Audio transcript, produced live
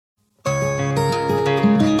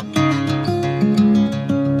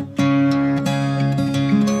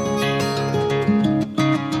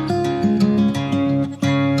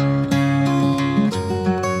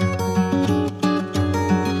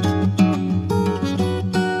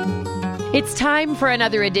It's time for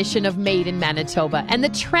another edition of Made in Manitoba, and the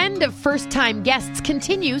trend of first-time guests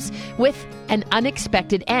continues with an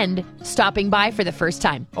unexpected end stopping by for the first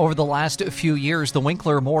time. Over the last few years, the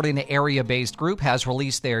Winkler-Morden area-based group has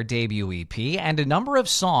released their debut EP and a number of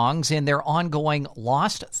songs in their ongoing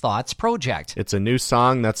Lost Thoughts project. It's a new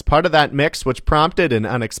song that's part of that mix, which prompted an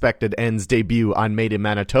Unexpected End's debut on Made in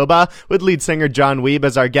Manitoba. With lead singer John Wiebe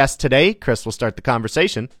as our guest today, Chris will start the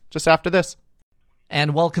conversation just after this.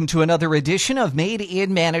 And welcome to another edition of Made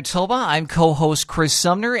in Manitoba. I'm co-host Chris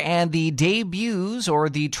Sumner, and the debuts, or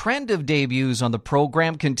the trend of debuts on the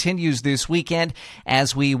program, continues this weekend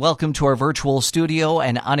as we welcome to our virtual studio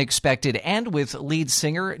an Unexpected End with lead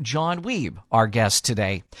singer John Wiebe, our guest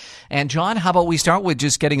today. And John, how about we start with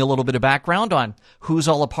just getting a little bit of background on who's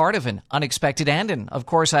all a part of an Unexpected End? And of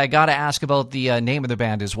course, I got to ask about the name of the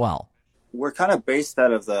band as well. We're kind of based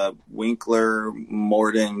out of the Winkler,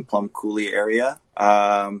 Morden, Plum Coulee area.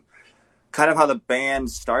 Kind of how the band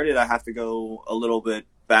started, I have to go a little bit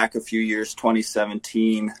back a few years.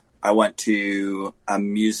 2017, I went to a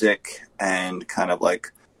music and kind of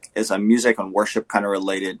like is a music and worship kind of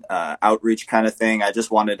related outreach kind of thing. I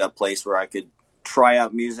just wanted a place where I could try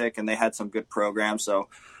out music, and they had some good programs. So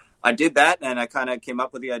I did that, and I kind of came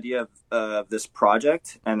up with the idea of this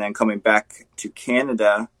project. And then coming back to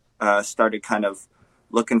Canada, started kind of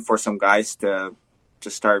looking for some guys to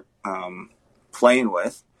start playing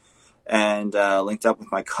with, and linked up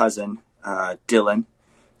with my cousin Dylan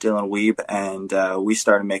Wiebe, and we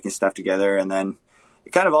started making stuff together. And then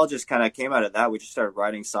it kind of all just kind of came out of that. We just started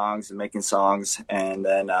writing songs and making songs, and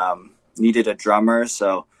then needed a drummer.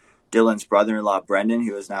 So Dylan's brother-in-law Brendan,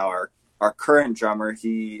 who is now our current drummer,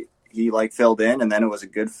 he like filled in, and then it was a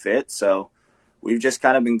good fit. So we've just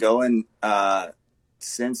kind of been going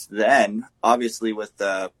since then. Obviously with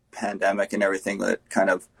the pandemic and everything, that kind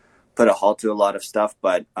of put a halt to a lot of stuff.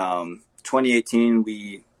 But 2018,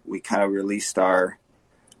 we kind of released our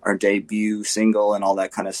debut single and all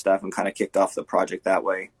that kind of stuff, and kind of kicked off the project that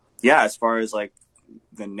way. Yeah, as far as like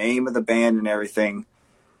the name of the band and everything,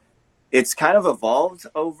 it's kind of evolved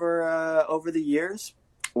over the years.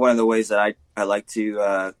 One of the ways that I like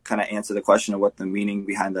to kind of answer the question of what the meaning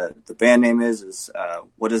behind the band name is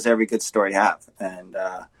what does every good story have? And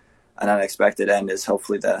an unexpected end is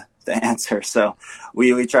hopefully the answer. So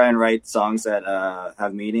we try and write songs that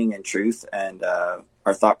have meaning and truth, and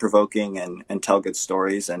are thought-provoking and tell good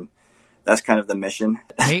stories, and that's kind of the mission.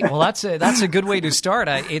 Hey, well, that's a good way to start.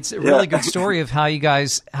 It's a really good story of how you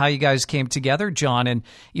guys came together, John. And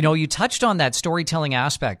you touched on that storytelling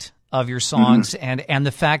aspect of your songs, mm-hmm. and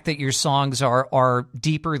the fact that your songs are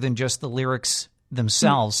deeper than just the lyrics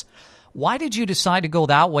themselves. Mm-hmm. Why did you decide to go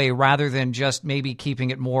that way rather than just maybe keeping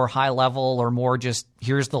it more high level, or more just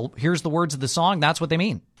here's the words of the song, that's what they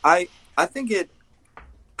mean? I think it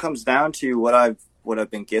comes down to what I've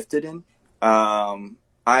been gifted in.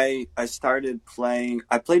 I started playing.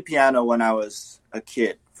 I played piano when I was a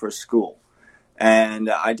kid for school, and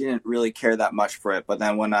I didn't really care that much for it. But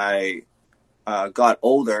then when I got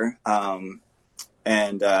older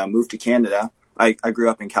and moved to Canada, I grew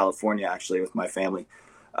up in California actually with my family.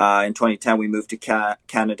 In 2010, we moved to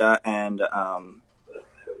Canada, and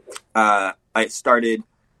I started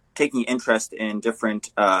taking interest in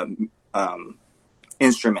different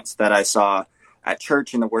instruments that I saw at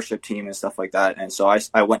church in the worship team and stuff like that. And so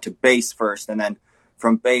I went to bass first, and then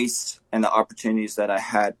from bass and the opportunities that I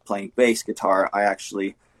had playing bass guitar, I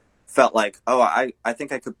actually felt like, I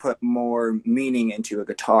think I could put more meaning into a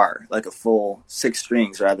guitar, like a full 6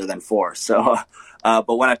 strings rather than 4. So,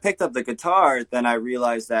 but when I picked up the guitar, then I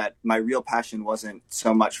realized that my real passion wasn't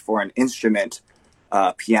so much for an instrument,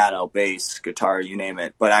 piano, bass, guitar, you name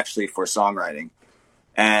it, but actually for songwriting.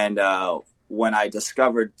 And when I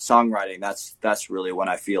discovered songwriting, that's really when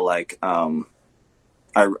I feel like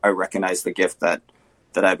I recognize the gift that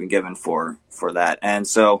I've been given for that. And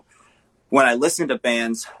so when I listen to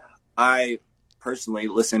bands, I personally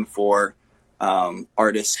listen for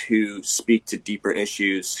artists who speak to deeper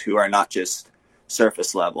issues, who are not just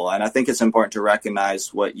surface level. And I think it's important to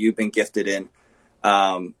recognize what you've been gifted in,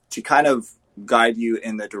 to kind of guide you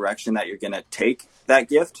in the direction that you're going to take that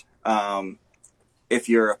gift. If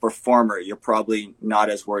you're a performer, you're probably not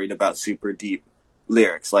as worried about super deep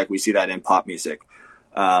lyrics, like we see that in pop music.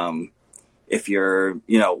 If you're,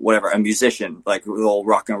 a musician, like the old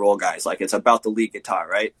rock and roll guys, like it's about the lead guitar,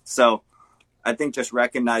 right? So I think just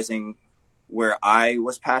recognizing where I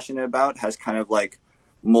was passionate about has kind of like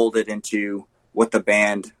molded into what the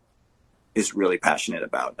band is really passionate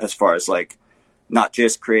about, as far as like not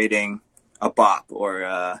just creating a bop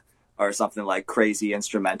or something like crazy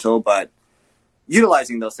instrumental, but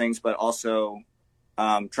utilizing those things, but also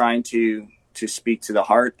trying to speak to the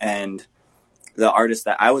heart. And the artist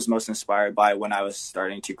that I was most inspired by when I was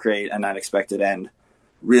starting to create An Unexpected End,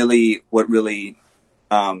 what really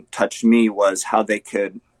touched me was how they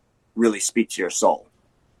could really speak to your soul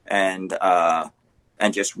and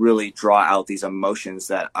just really draw out these emotions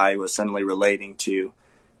that I was suddenly relating to,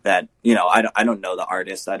 that, I don't know the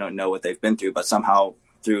artist, I don't know what they've been through, but somehow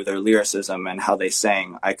through their lyricism and how they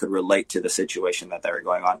sang, I could relate to the situation that they were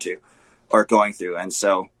going through. And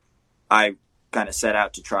so I kind of set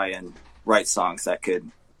out to try and write songs that could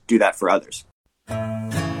do that for others.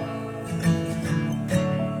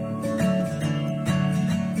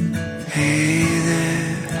 Hey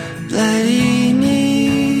there, bloody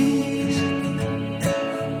knees.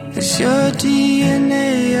 It's your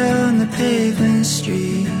DNA on the pavement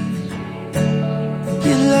street.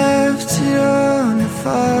 You left it on the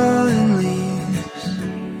fallen leaves.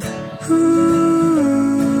 Ooh.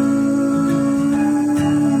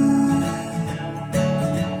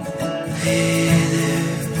 Hey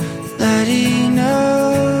there, bloody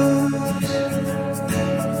nose.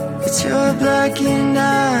 It's your blackened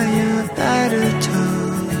eye, your battered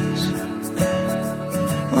toes.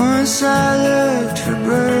 Once I looked for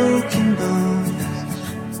broken bones.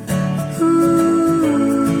 Ooh.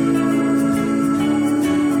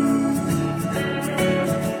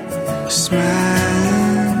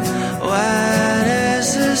 Smiling, white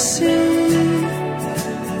as the sea.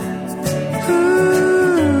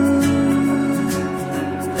 Ooh,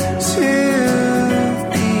 to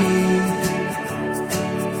be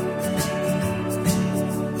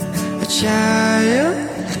a child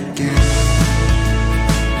again.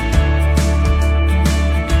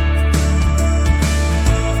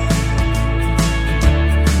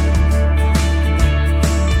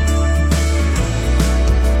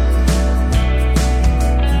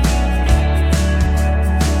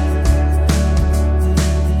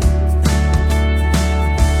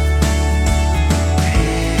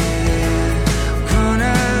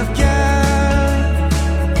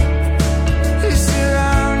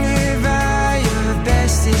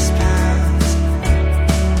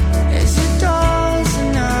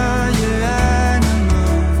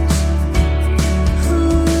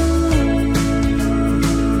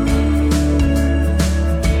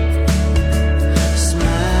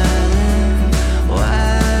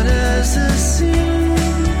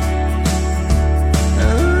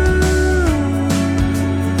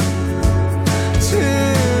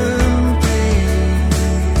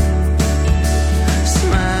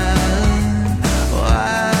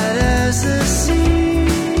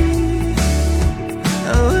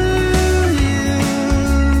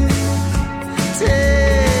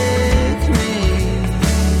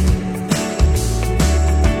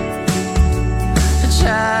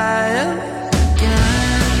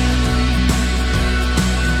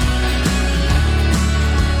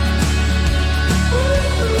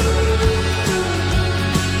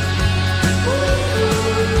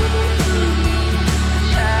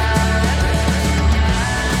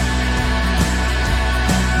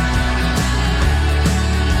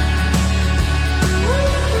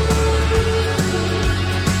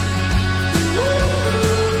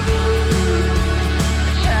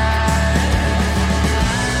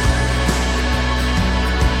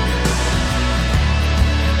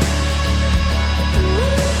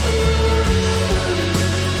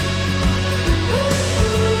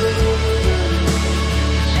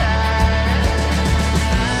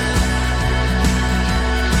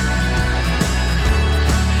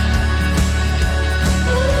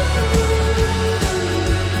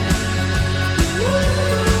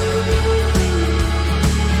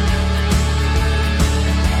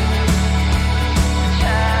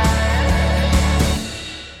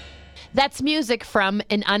 That's music from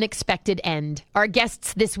An Unexpected End. Our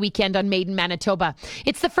guests this weekend on Made in Manitoba.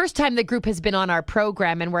 It's the first time the group has been on our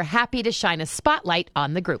program, and we're happy to shine a spotlight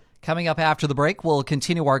on the group. Coming up after the break, we'll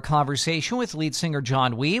continue our conversation with lead singer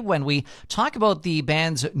John Wee when we talk about the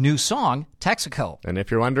band's new song, Texaco. And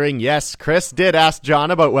if you're wondering, yes, Chris did ask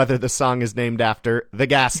John about whether the song is named after the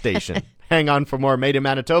gas station. Hang on for more Made in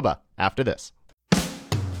Manitoba after this.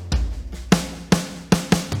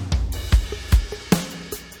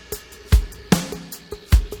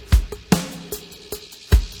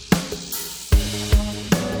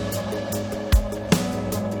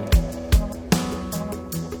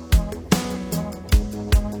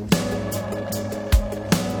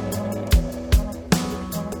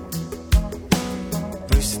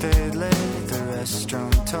 Stayed late at the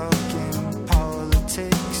restaurant talking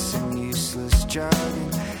politics and useless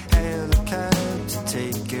jargon. Hailed a cab to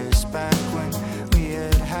take us back when we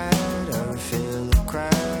had our fill of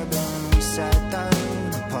crab, and we sat down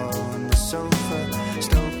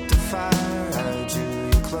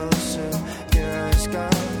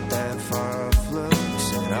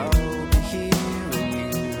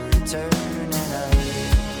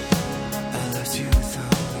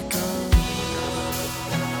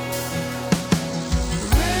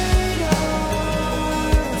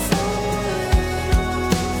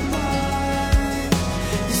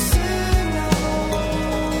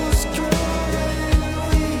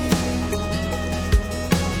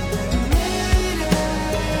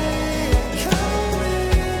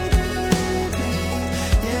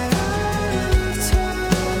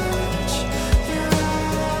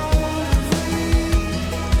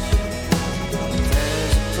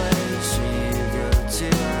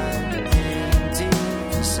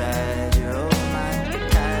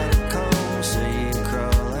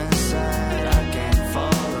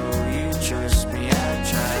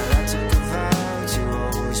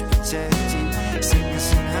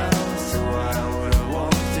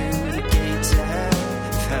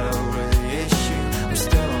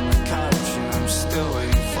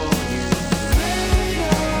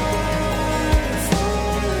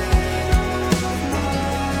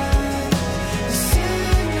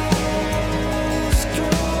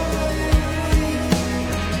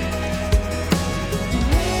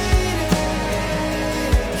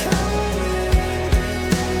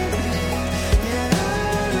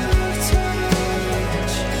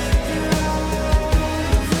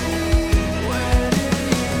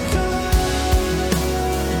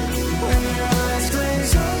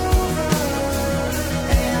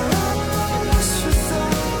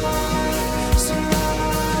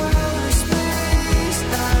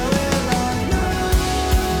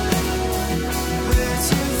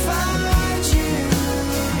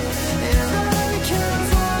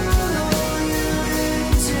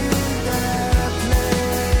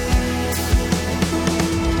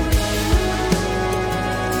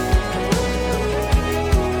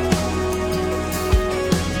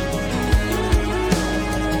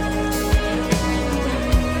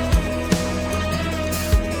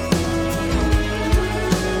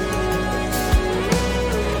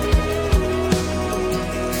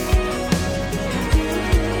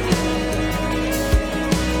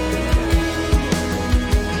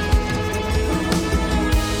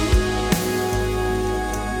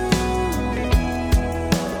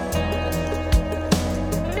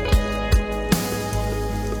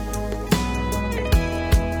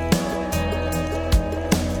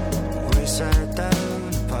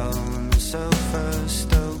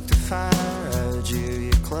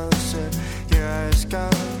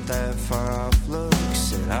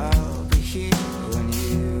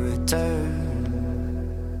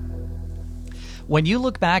When you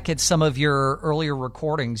look back at some of your earlier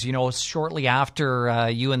recordings, shortly after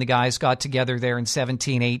you and the guys got together there in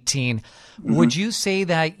 17, 18, would you say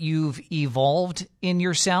that you've evolved in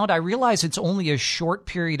your sound? I realize it's only a short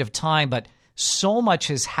period of time, but so much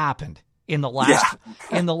has happened in the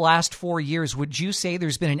last 4 years. Would you say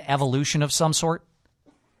there's been an evolution of some sort?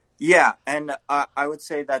 Yeah, and I would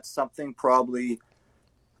say that's something probably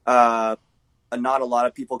not a lot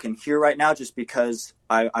of people can hear right now, just because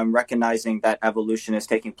I'm recognizing that evolution is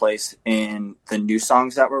taking place in the new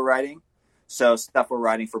songs that we're writing. So stuff we're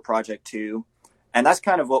writing for Project 2. And that's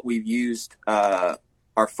kind of what we've used our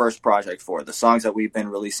first project for. The songs that we've been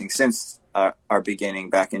releasing since our beginning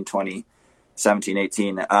back in 2017,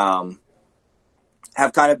 18, have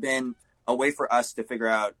kind of been a way for us to figure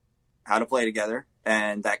out how to play together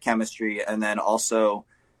and that chemistry. And then also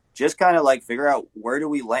just kind of like figure out, where do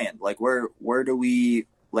we land? Like where do we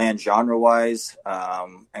land genre wise,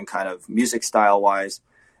 and kind of music style wise.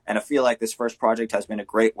 And I feel like this first project has been a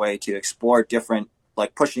great way to explore different,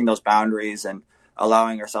 like pushing those boundaries and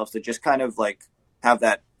allowing ourselves to just kind of like have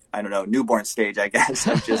that, I don't know, newborn stage, I guess,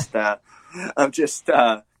 of just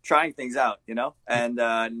trying things out, And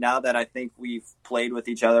now that I think we've played with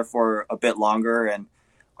each other for a bit longer, and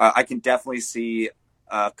I can definitely see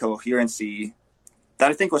coherency that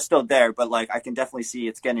I think was still there, but like I can definitely see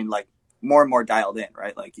it's getting like more and more dialed in,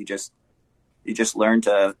 right? Like you just learn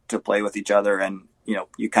to play with each other, and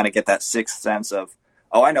you kind of get that sixth sense of,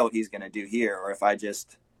 oh, I know what he's going to do here. Or if I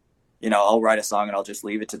just, I'll write a song and I'll just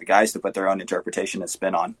leave it to the guys to put their own interpretation and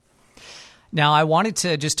spin on. Now, I wanted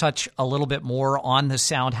to just touch a little bit more on the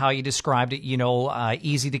sound, how you described it,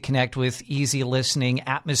 easy to connect with, easy listening.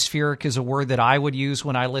 Atmospheric is a word that I would use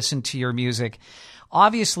when I listen to your music.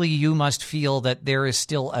 Obviously, you must feel that there is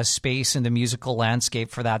still a space in the musical landscape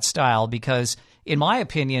for that style, because in my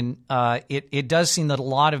opinion, it does seem that a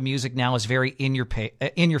lot of music now is very in your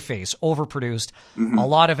face, overproduced, a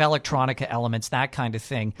lot of electronica elements, that kind of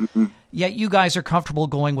thing. Yet you guys are comfortable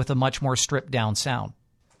going with a much more stripped down sound.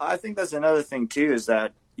 I think that's another thing too, is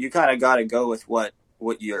that you kind of got to go with what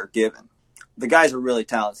you're given. The guys are really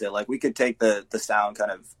talented. Like we could take the sound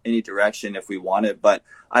kind of any direction if we wanted, but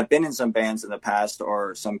I've been in some bands in the past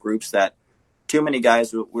or some groups that too many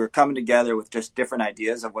guys were coming together with just different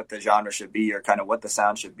ideas of what the genre should be or kind of what the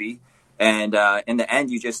sound should be. And in the end,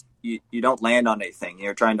 you don't land on anything.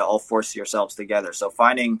 You're trying to all force yourselves together. So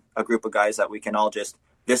finding a group of guys that we can all just,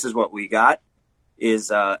 this is what we got,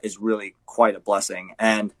 is really quite a blessing.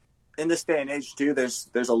 And in this day and age too,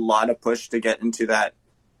 there's a lot of push to get into that,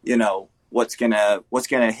 what's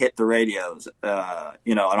gonna hit the radios,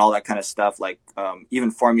 and all that kind of stuff, like even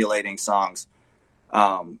formulating songs.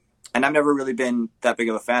 And I've never really been that big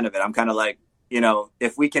of a fan of it. I'm kind of like,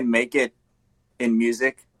 if we can make it in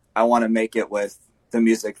music, I want to make it with the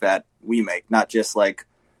music that we make, not just like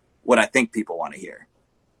what I think people want to hear.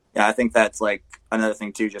 Yeah, I think that's like another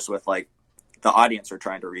thing too, just with like the audience we're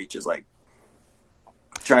trying to reach, is like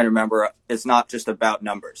trying to remember it's not just about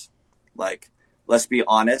numbers. Like, let's be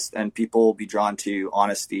honest, and people will be drawn to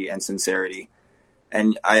honesty and sincerity.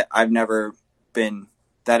 And I've never been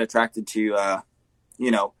that attracted to,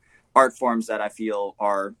 art forms that I feel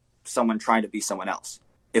are someone trying to be someone else.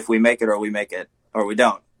 If we make it or we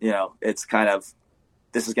don't, it's kind of,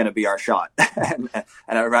 this is going to be our shot. and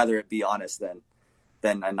I'd rather it be honest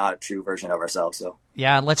than not a true version of ourselves. So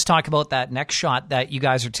yeah, let's talk about that next shot that you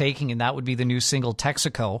guys are taking, and that would be the new single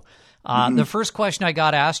Texaco. The first question I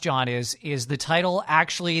got asked, John, is the title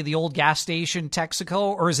actually the old gas station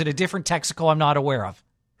Texaco, or is it a different Texaco I'm not aware of?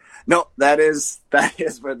 No, that is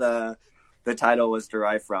where the title was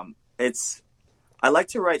derived from. I like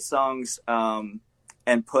to write songs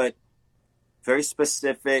and put very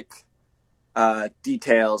specific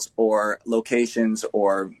details or locations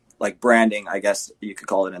or like branding, I guess you could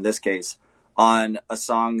call it in this case, on a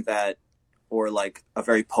song that, or like a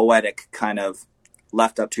very poetic kind of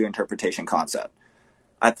left up to interpretation concept.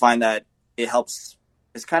 I find that it helps.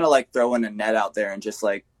 It's kind of like throwing a net out there and just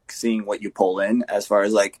like seeing what you pull in, as far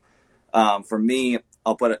as like, for me,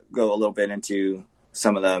 I'll go a little bit into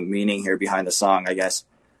some of the meaning here behind the song, I guess.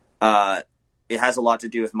 It has a lot to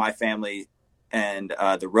do with my family and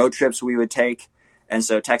the road trips we would take. And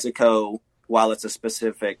so Texaco, while it's a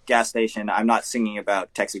specific gas station, I'm not singing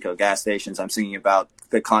about Texaco gas stations. I'm singing about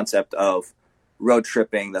the concept of road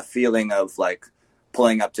tripping, the feeling of like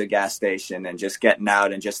pulling up to a gas station and just getting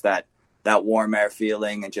out, and just that warm air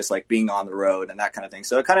feeling, and just like being on the road and that kind of thing.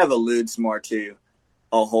 So it kind of alludes more to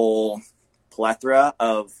a whole plethora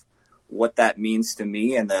of what that means to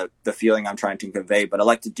me and the feeling I'm trying to convey. But I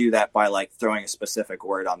like to do that by like throwing a specific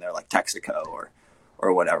word on there, like Texaco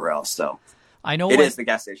or whatever else. So I know it is the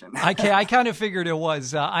gas station. I kind of figured it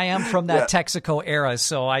was. I am from that Texaco era,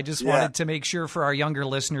 so I just wanted to make sure for our younger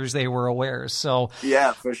listeners they were aware. So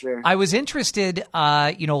yeah, for sure. I was interested,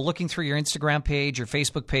 looking through your Instagram page, your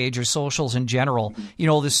Facebook page, your socials in general.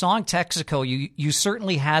 The song Texaco, you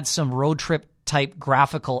certainly had some road trip type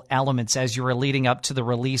graphical elements as you were leading up to the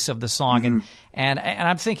release of the song, and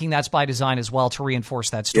I'm thinking that's by design as well to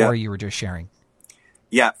reinforce that story you were just sharing.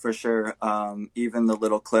 Yeah, for sure. Even the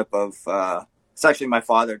little clip of it's actually my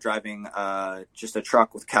father driving just a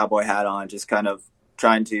truck with cowboy hat on, just kind of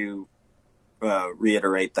trying to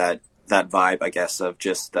reiterate that vibe, I guess, of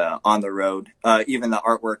just on the road. Even the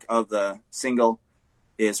artwork of the single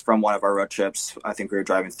is from one of our road trips. I think we were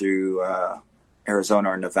driving through Arizona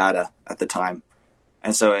or Nevada at the time.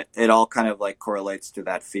 And so it all kind of like correlates to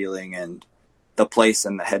that feeling and the place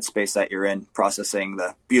and the headspace that you're in, processing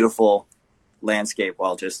the beautiful landscape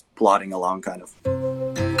while just plodding along kind of.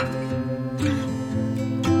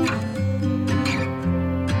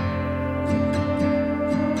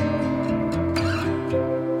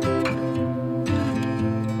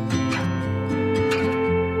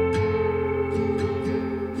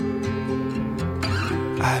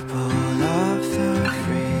 I pulled off the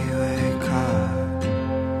freeway car.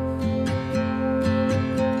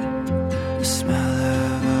 The smell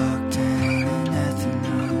of octane and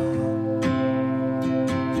ethanol.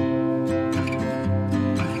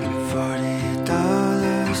 $40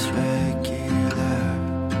 regular.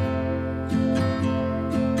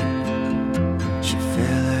 She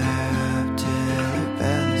fill her up till her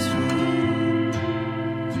belly's full.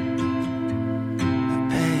 I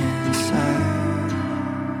pay inside.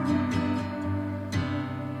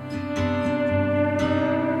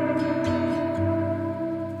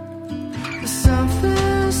 There's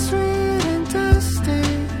something sweet and dusty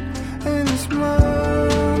in this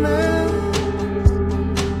moment.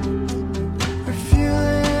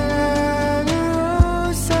 Refueling at a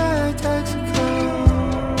roadside Texaco.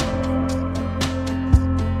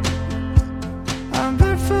 I'm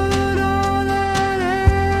barefoot on that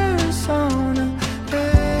Arizona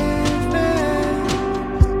pavement.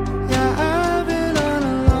 Yeah, I've been on a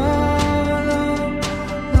long, long,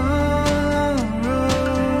 long, long road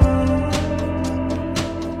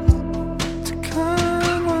to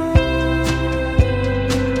come home.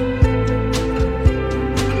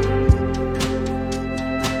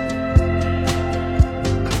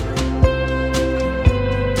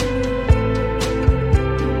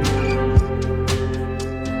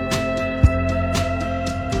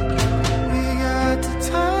 We got to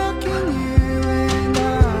talking, you and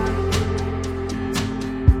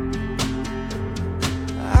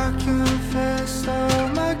I confess all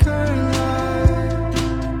my current lies.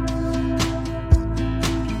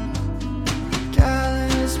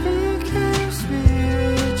 Gallons became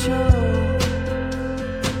spiritual,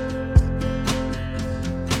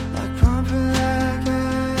 like pumping like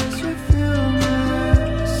gas, refuel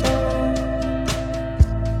my soul.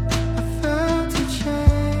 I felt a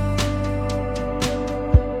change.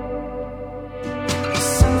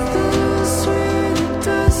 Something sweet and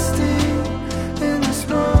dusty in this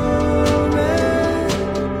moment.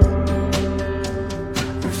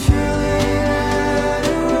 Refueling at a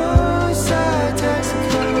roadside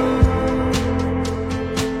Texaco.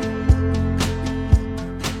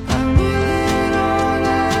 I'm kneeling on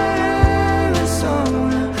that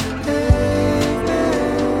Arizona pavement.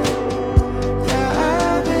 Yeah,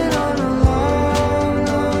 I've been on a long,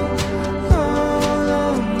 long, long,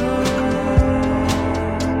 long road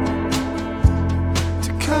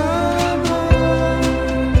to come home.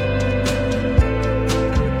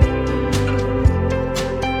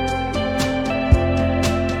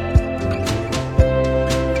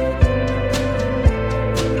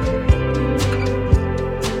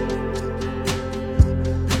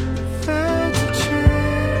 Felt a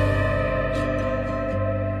change.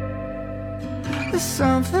 There's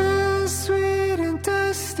something sweet and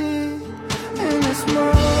dusty in this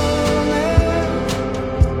moment.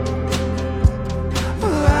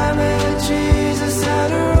 Well, I met Jesus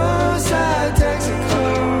at a roadside Texaco.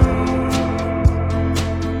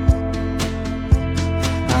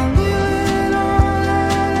 I'm kneeling on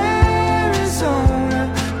that Arizona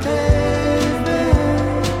pavement.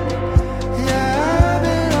 Yeah, I've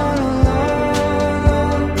been on a long,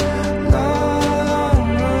 long, long, long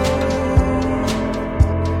road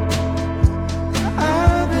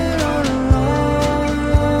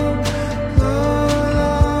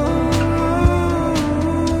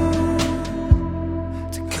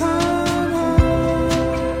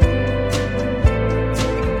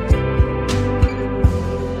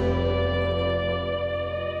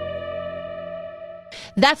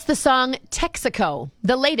That's the song Texaco,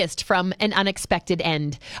 the latest from An Unexpected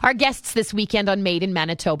End. Our guests this weekend on Made in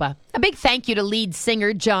Manitoba. A big thank you to lead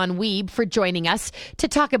singer John Wiebe for joining us to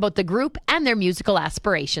talk about the group and their musical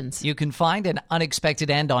aspirations. You can find An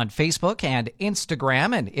Unexpected End on Facebook and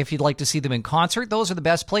Instagram, and if you'd like to see them in concert, those are the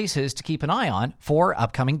best places to keep an eye on for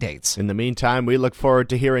upcoming dates. In the meantime, we look forward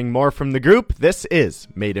to hearing more from the group. This is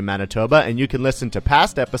Made in Manitoba, and you can listen to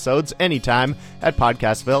past episodes anytime at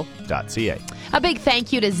podcastville.ca. A big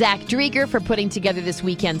thank you to Zach Drieger for putting together this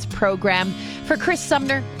weekend's program. For Chris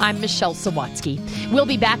Sumner, I'm Michelle Sawatsky. We'll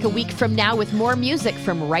be back a week from now with more music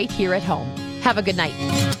from right here at home. Have a good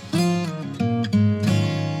night.